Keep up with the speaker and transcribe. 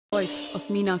voice of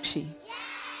Meenakshi.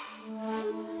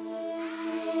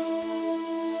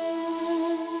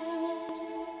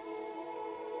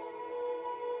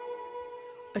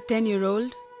 A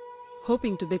 10-year-old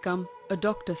hoping to become a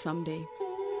doctor someday.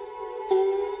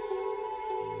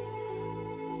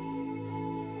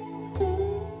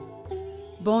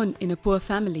 Born in a poor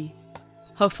family,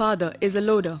 her father is a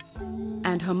loader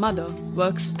and her mother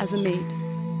works as a maid.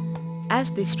 As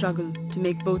they struggle to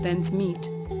make both ends meet,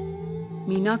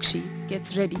 Meenakshi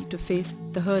gets ready to face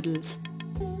the hurdles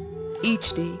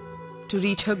each day to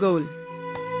reach her goal.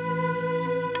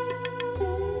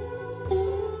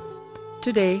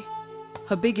 Today,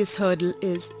 her biggest hurdle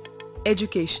is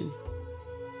education.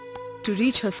 To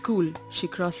reach her school, she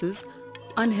crosses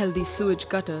unhealthy sewage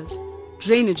gutters,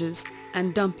 drainages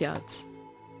and dump yards.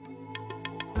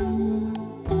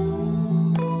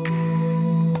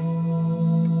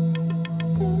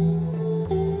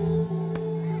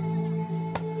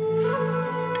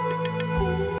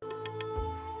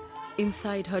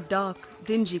 Inside her dark,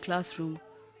 dingy classroom,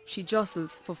 she jostles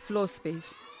for floor space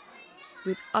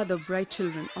with other bright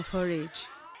children of her age.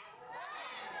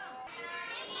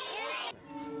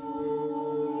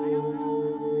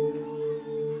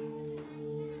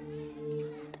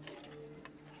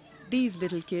 These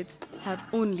little kids have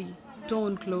only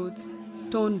torn clothes,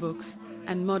 torn books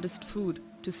and modest food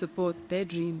to support their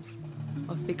dreams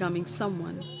of becoming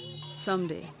someone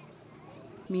someday.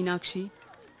 Meenakshi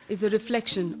is a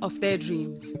reflection of their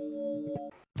dreams.